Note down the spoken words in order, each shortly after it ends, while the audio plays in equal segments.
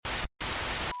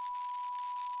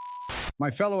My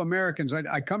fellow Americans,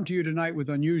 I come to you tonight with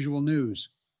unusual news.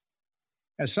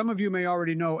 As some of you may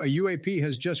already know, a UAP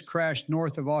has just crashed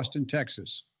north of Austin,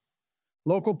 Texas.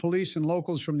 Local police and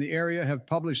locals from the area have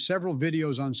published several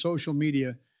videos on social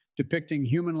media depicting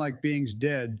human-like beings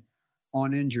dead,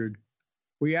 uninjured.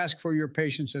 We ask for your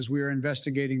patience as we are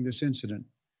investigating this incident.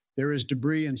 There is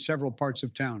debris in several parts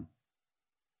of town.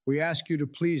 We ask you to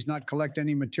please not collect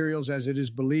any materials as it is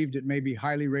believed it may be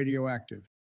highly radioactive.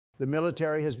 The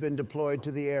military has been deployed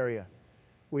to the area.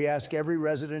 We ask every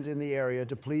resident in the area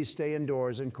to please stay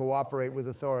indoors and cooperate with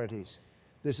authorities.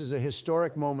 This is a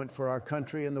historic moment for our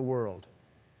country and the world.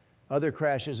 Other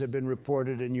crashes have been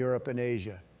reported in Europe and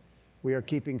Asia. We are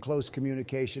keeping close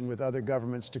communication with other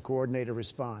governments to coordinate a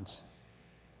response.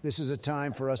 This is a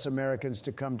time for us Americans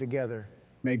to come together.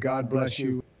 May God bless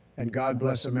you, and God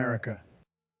bless America.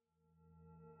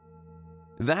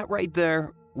 That right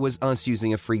there was us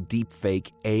using a free deepfake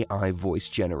AI voice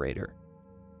generator.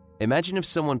 Imagine if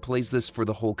someone plays this for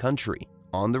the whole country,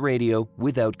 on the radio,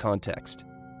 without context.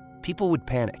 People would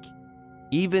panic.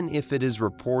 Even if it is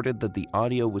reported that the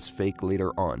audio was fake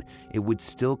later on, it would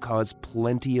still cause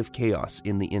plenty of chaos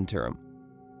in the interim.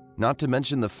 Not to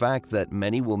mention the fact that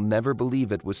many will never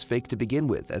believe it was fake to begin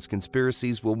with, as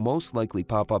conspiracies will most likely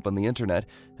pop up on the internet,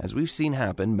 as we've seen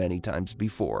happen many times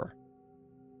before.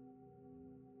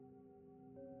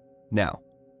 Now,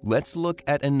 let's look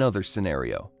at another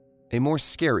scenario. A more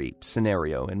scary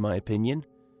scenario, in my opinion.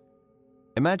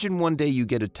 Imagine one day you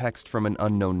get a text from an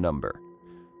unknown number.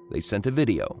 They sent a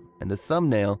video, and the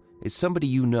thumbnail is somebody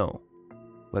you know.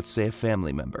 Let's say a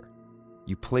family member.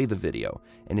 You play the video,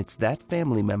 and it's that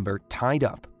family member tied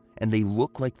up, and they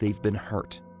look like they've been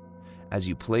hurt. As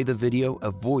you play the video,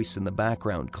 a voice in the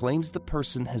background claims the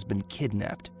person has been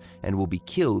kidnapped and will be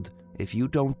killed if you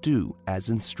don't do as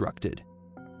instructed.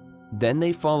 Then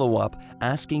they follow up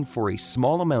asking for a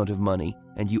small amount of money,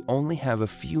 and you only have a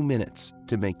few minutes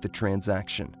to make the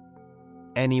transaction.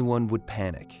 Anyone would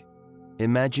panic.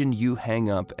 Imagine you hang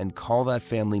up and call that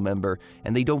family member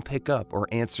and they don't pick up or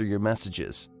answer your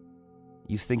messages.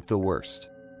 You think the worst.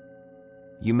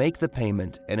 You make the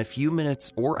payment, and a few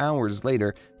minutes or hours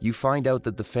later, you find out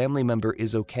that the family member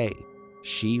is okay.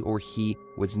 She or he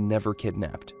was never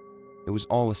kidnapped. It was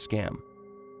all a scam.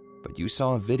 But you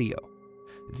saw a video.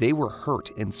 They were hurt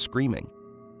and screaming.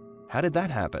 How did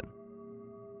that happen?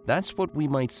 That's what we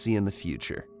might see in the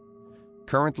future.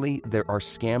 Currently, there are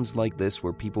scams like this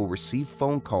where people receive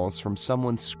phone calls from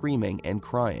someone screaming and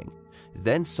crying.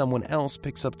 Then someone else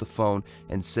picks up the phone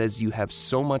and says you have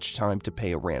so much time to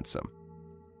pay a ransom.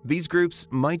 These groups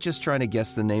might just try to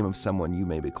guess the name of someone you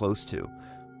may be close to,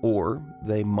 or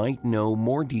they might know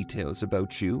more details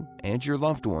about you and your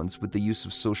loved ones with the use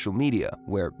of social media,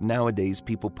 where nowadays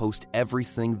people post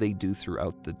everything they do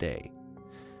throughout the day.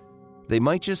 They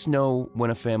might just know when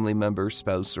a family member,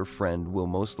 spouse, or friend will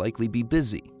most likely be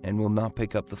busy and will not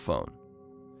pick up the phone.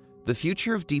 The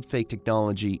future of deepfake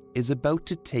technology is about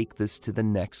to take this to the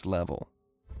next level.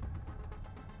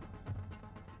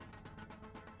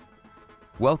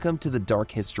 Welcome to the Dark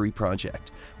History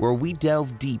Project, where we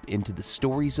delve deep into the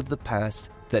stories of the past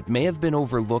that may have been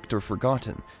overlooked or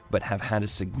forgotten, but have had a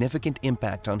significant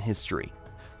impact on history.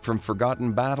 From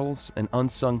forgotten battles and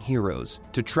unsung heroes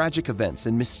to tragic events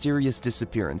and mysterious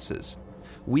disappearances,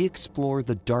 we explore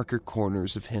the darker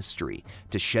corners of history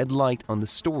to shed light on the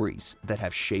stories that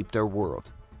have shaped our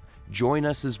world. Join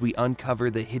us as we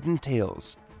uncover the hidden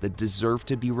tales that deserve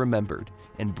to be remembered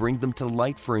and bring them to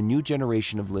light for a new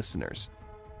generation of listeners.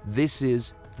 This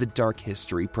is the Dark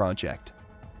History Project.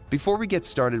 Before we get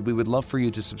started, we would love for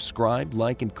you to subscribe,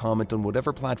 like, and comment on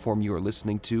whatever platform you are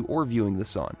listening to or viewing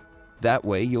this on. That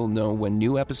way, you'll know when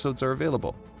new episodes are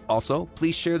available. Also,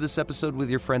 please share this episode with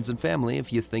your friends and family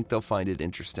if you think they'll find it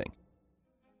interesting.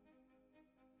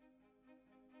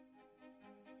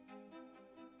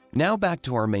 Now back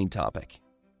to our main topic.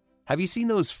 Have you seen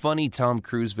those funny Tom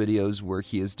Cruise videos where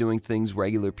he is doing things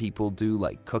regular people do,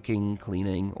 like cooking,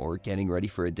 cleaning, or getting ready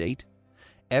for a date?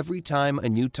 Every time a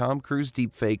new Tom Cruise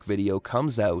deepfake video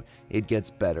comes out, it gets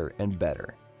better and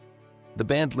better. The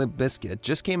band Limp Bizkit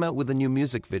just came out with a new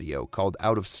music video called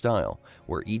Out of Style,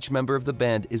 where each member of the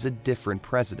band is a different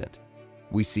president.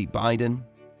 We see Biden,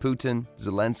 Putin,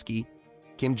 Zelensky,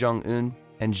 Kim Jong-un,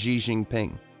 and Xi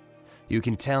Jinping. You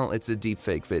can tell it's a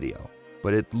deepfake video,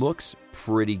 but it looks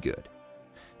pretty good.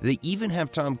 They even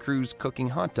have Tom Cruise cooking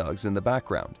hot dogs in the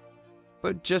background.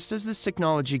 But just as this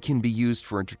technology can be used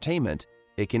for entertainment,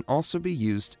 it can also be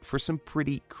used for some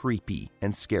pretty creepy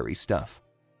and scary stuff.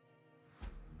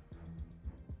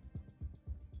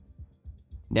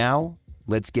 Now,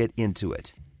 let's get into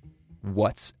it.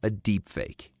 What's a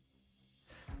deepfake?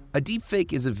 A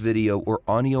deepfake is a video or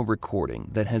audio recording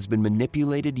that has been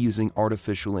manipulated using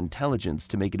artificial intelligence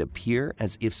to make it appear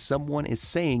as if someone is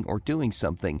saying or doing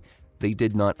something they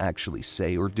did not actually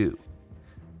say or do.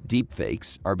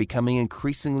 Deepfakes are becoming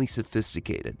increasingly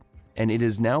sophisticated, and it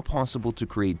is now possible to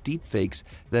create deepfakes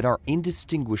that are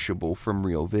indistinguishable from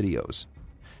real videos.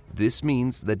 This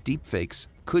means that deepfakes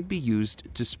could be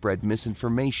used to spread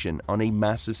misinformation on a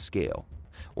massive scale,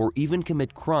 or even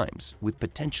commit crimes with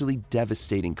potentially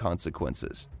devastating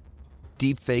consequences.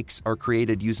 Deepfakes are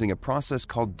created using a process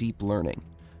called deep learning.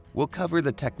 We'll cover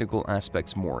the technical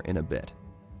aspects more in a bit.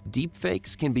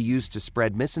 Deepfakes can be used to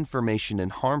spread misinformation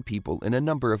and harm people in a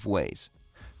number of ways.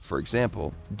 For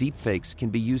example, deepfakes can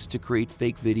be used to create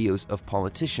fake videos of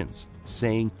politicians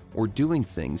saying or doing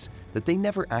things that they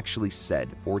never actually said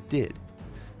or did.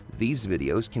 These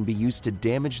videos can be used to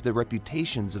damage the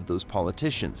reputations of those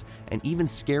politicians, and even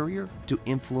scarier, to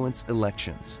influence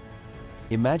elections.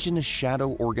 Imagine a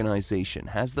shadow organization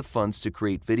has the funds to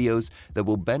create videos that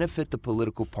will benefit the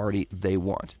political party they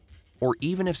want. Or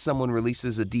even if someone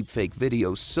releases a deepfake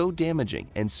video so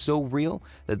damaging and so real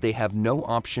that they have no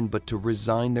option but to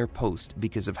resign their post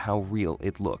because of how real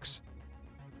it looks.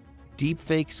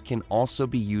 Deepfakes can also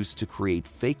be used to create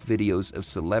fake videos of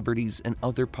celebrities and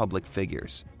other public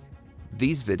figures.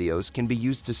 These videos can be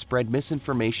used to spread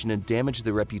misinformation and damage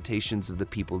the reputations of the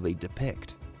people they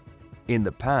depict. In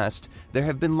the past, there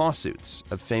have been lawsuits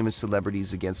of famous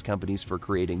celebrities against companies for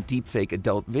creating deepfake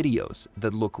adult videos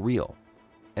that look real.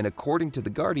 And according to The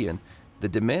Guardian, the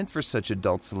demand for such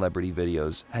adult celebrity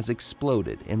videos has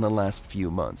exploded in the last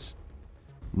few months.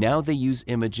 Now they use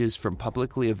images from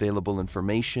publicly available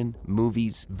information,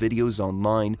 movies, videos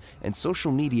online, and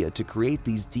social media to create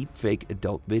these deepfake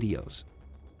adult videos.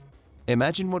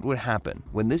 Imagine what would happen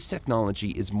when this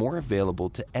technology is more available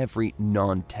to every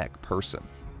non-tech person.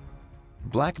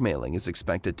 Blackmailing is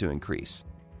expected to increase.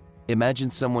 Imagine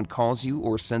someone calls you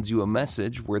or sends you a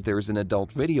message where there is an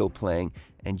adult video playing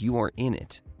and you are in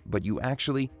it, but you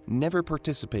actually never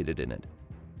participated in it.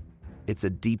 It's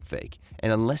a deepfake,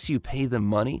 and unless you pay them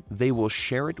money, they will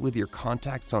share it with your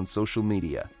contacts on social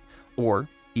media. Or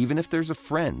even if there's a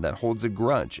friend that holds a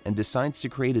grudge and decides to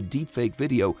create a deepfake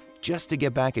video just to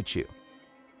get back at you.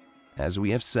 As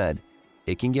we have said,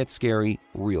 it can get scary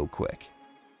real quick.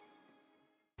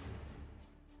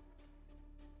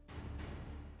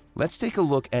 Let's take a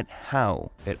look at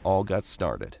how it all got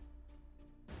started.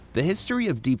 The history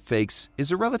of deepfakes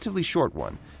is a relatively short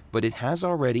one, but it has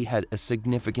already had a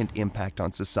significant impact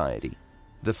on society.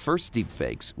 The first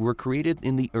deepfakes were created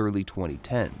in the early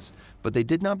 2010s, but they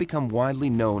did not become widely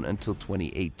known until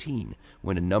 2018,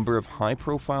 when a number of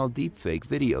high-profile deepfake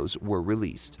videos were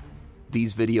released.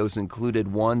 These videos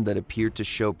included one that appeared to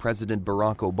show President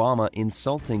Barack Obama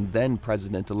insulting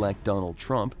then-President-elect Donald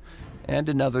Trump, and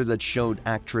another that showed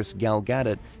actress Gal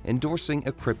Gadot endorsing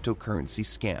a cryptocurrency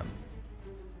scam.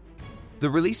 The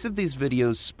release of these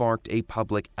videos sparked a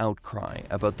public outcry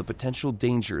about the potential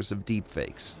dangers of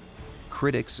deepfakes.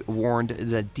 Critics warned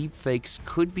that deepfakes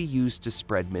could be used to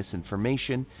spread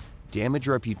misinformation, damage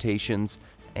reputations,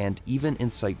 and even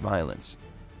incite violence.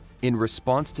 In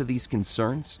response to these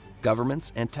concerns,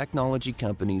 governments and technology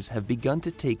companies have begun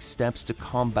to take steps to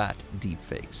combat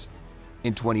deepfakes.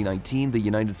 In 2019, the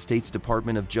United States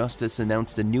Department of Justice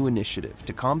announced a new initiative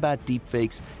to combat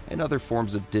deepfakes and other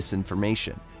forms of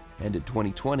disinformation. And in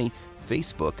 2020,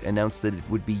 Facebook announced that it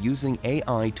would be using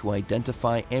AI to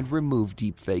identify and remove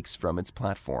deepfakes from its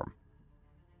platform.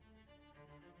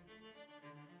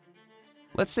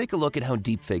 Let's take a look at how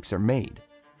deepfakes are made.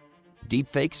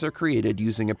 Deepfakes are created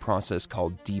using a process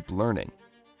called deep learning.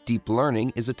 Deep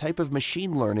learning is a type of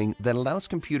machine learning that allows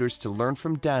computers to learn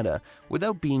from data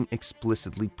without being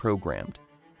explicitly programmed.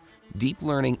 Deep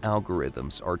learning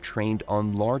algorithms are trained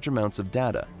on large amounts of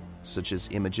data, such as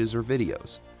images or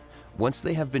videos. Once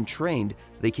they have been trained,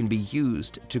 they can be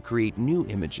used to create new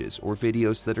images or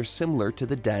videos that are similar to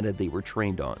the data they were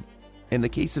trained on. In the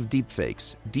case of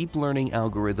deepfakes, deep learning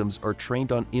algorithms are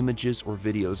trained on images or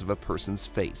videos of a person's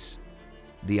face.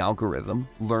 The algorithm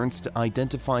learns to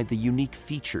identify the unique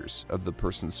features of the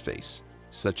person's face,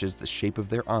 such as the shape of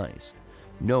their eyes,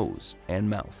 nose, and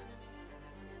mouth.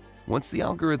 Once the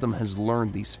algorithm has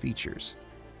learned these features,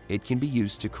 it can be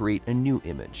used to create a new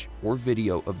image or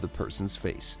video of the person's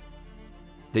face.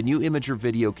 The new image or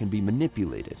video can be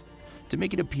manipulated to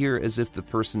make it appear as if the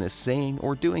person is saying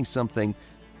or doing something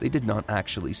they did not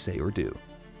actually say or do.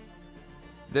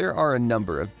 There are a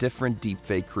number of different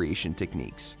deepfake creation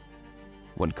techniques.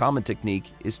 One common technique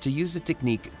is to use a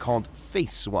technique called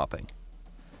face swapping.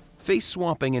 Face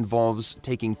swapping involves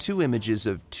taking two images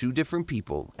of two different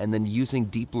people and then using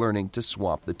deep learning to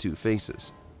swap the two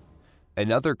faces.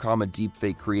 Another common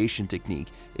deepfake creation technique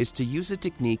is to use a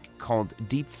technique called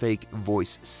deepfake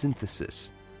voice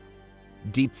synthesis.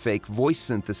 Deepfake voice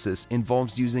synthesis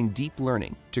involves using deep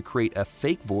learning to create a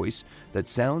fake voice that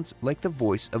sounds like the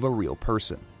voice of a real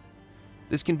person.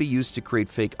 This can be used to create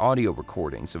fake audio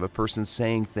recordings of a person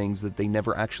saying things that they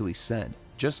never actually said,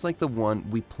 just like the one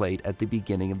we played at the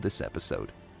beginning of this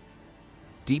episode.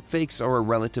 Deepfakes are a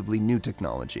relatively new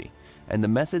technology, and the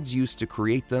methods used to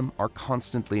create them are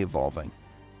constantly evolving.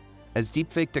 As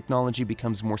deepfake technology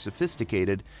becomes more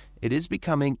sophisticated, it is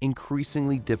becoming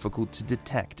increasingly difficult to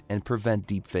detect and prevent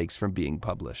deepfakes from being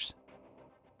published.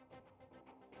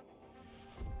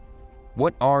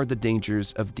 What are the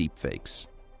dangers of deepfakes?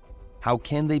 How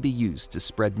can they be used to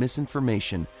spread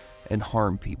misinformation and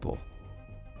harm people?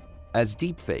 As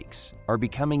deepfakes are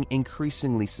becoming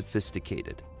increasingly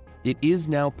sophisticated, it is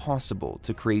now possible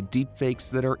to create deepfakes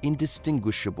that are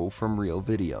indistinguishable from real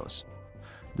videos.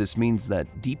 This means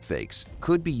that deepfakes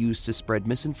could be used to spread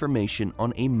misinformation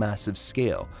on a massive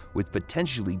scale, with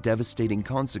potentially devastating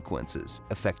consequences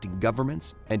affecting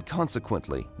governments and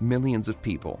consequently millions of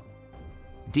people.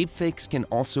 Deepfakes can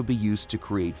also be used to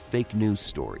create fake news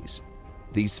stories.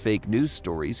 These fake news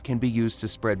stories can be used to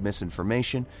spread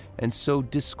misinformation and sow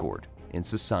discord in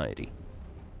society.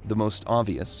 The most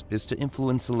obvious is to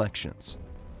influence elections.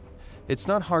 It's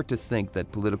not hard to think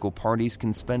that political parties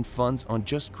can spend funds on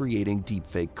just creating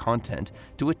deepfake content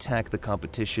to attack the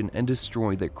competition and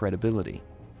destroy their credibility.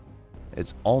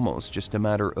 It's almost just a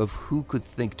matter of who could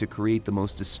think to create the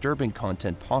most disturbing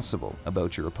content possible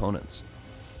about your opponents.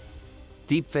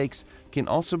 Deepfakes can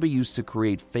also be used to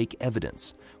create fake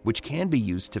evidence, which can be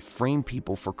used to frame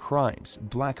people for crimes,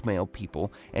 blackmail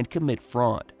people, and commit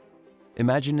fraud.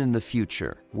 Imagine in the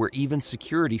future where even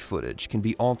security footage can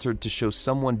be altered to show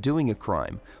someone doing a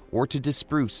crime or to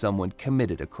disprove someone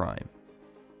committed a crime.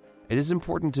 It is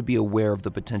important to be aware of the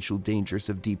potential dangers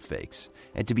of deepfakes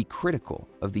and to be critical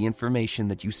of the information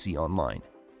that you see online.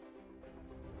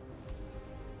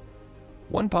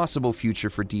 One possible future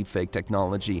for deepfake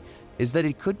technology is that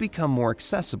it could become more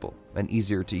accessible and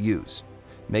easier to use,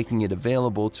 making it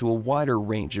available to a wider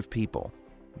range of people.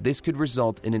 This could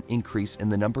result in an increase in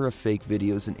the number of fake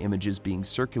videos and images being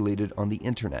circulated on the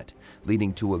internet,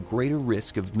 leading to a greater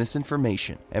risk of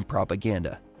misinformation and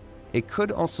propaganda. It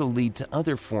could also lead to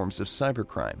other forms of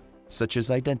cybercrime, such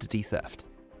as identity theft.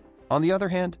 On the other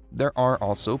hand, there are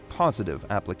also positive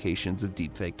applications of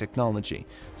deepfake technology,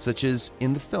 such as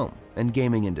in the film and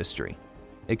gaming industry.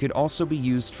 It could also be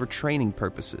used for training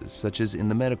purposes, such as in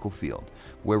the medical field,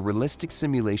 where realistic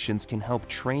simulations can help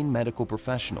train medical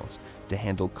professionals to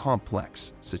handle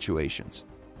complex situations.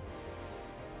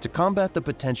 To combat the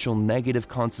potential negative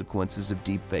consequences of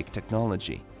deepfake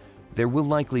technology, there will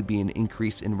likely be an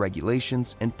increase in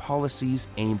regulations and policies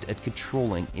aimed at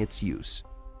controlling its use.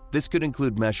 This could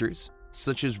include measures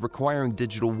such as requiring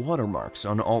digital watermarks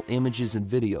on all images and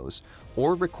videos,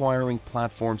 or requiring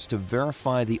platforms to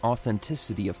verify the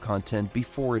authenticity of content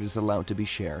before it is allowed to be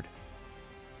shared.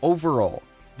 Overall,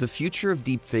 the future of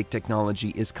deepfake technology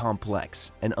is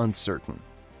complex and uncertain.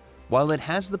 While it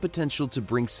has the potential to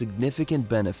bring significant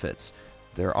benefits,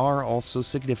 there are also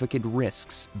significant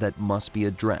risks that must be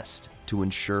addressed to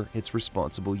ensure its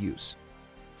responsible use.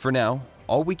 For now,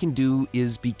 all we can do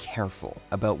is be careful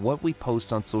about what we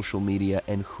post on social media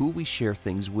and who we share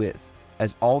things with,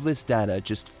 as all this data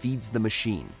just feeds the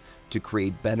machine to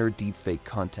create better deepfake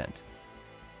content.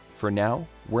 For now,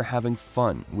 we're having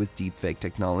fun with deepfake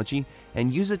technology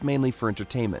and use it mainly for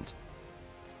entertainment.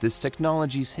 This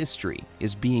technology's history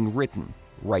is being written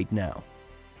right now.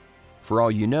 For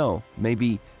all you know,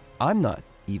 maybe I'm not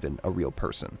even a real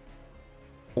person.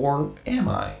 Or am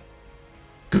I?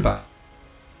 Goodbye.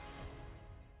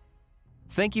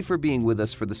 Thank you for being with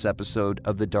us for this episode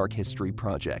of the Dark History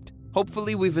Project.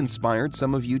 Hopefully we've inspired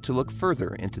some of you to look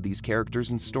further into these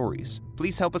characters and stories.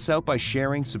 Please help us out by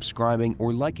sharing, subscribing,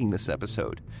 or liking this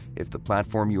episode. If the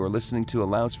platform you are listening to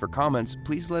allows for comments,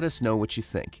 please let us know what you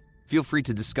think. Feel free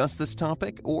to discuss this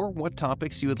topic or what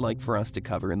topics you would like for us to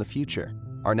cover in the future.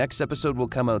 Our next episode will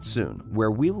come out soon,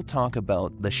 where we'll talk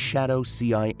about the shadow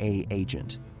CIA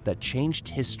agent that changed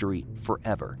history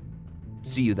forever.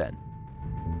 See you then.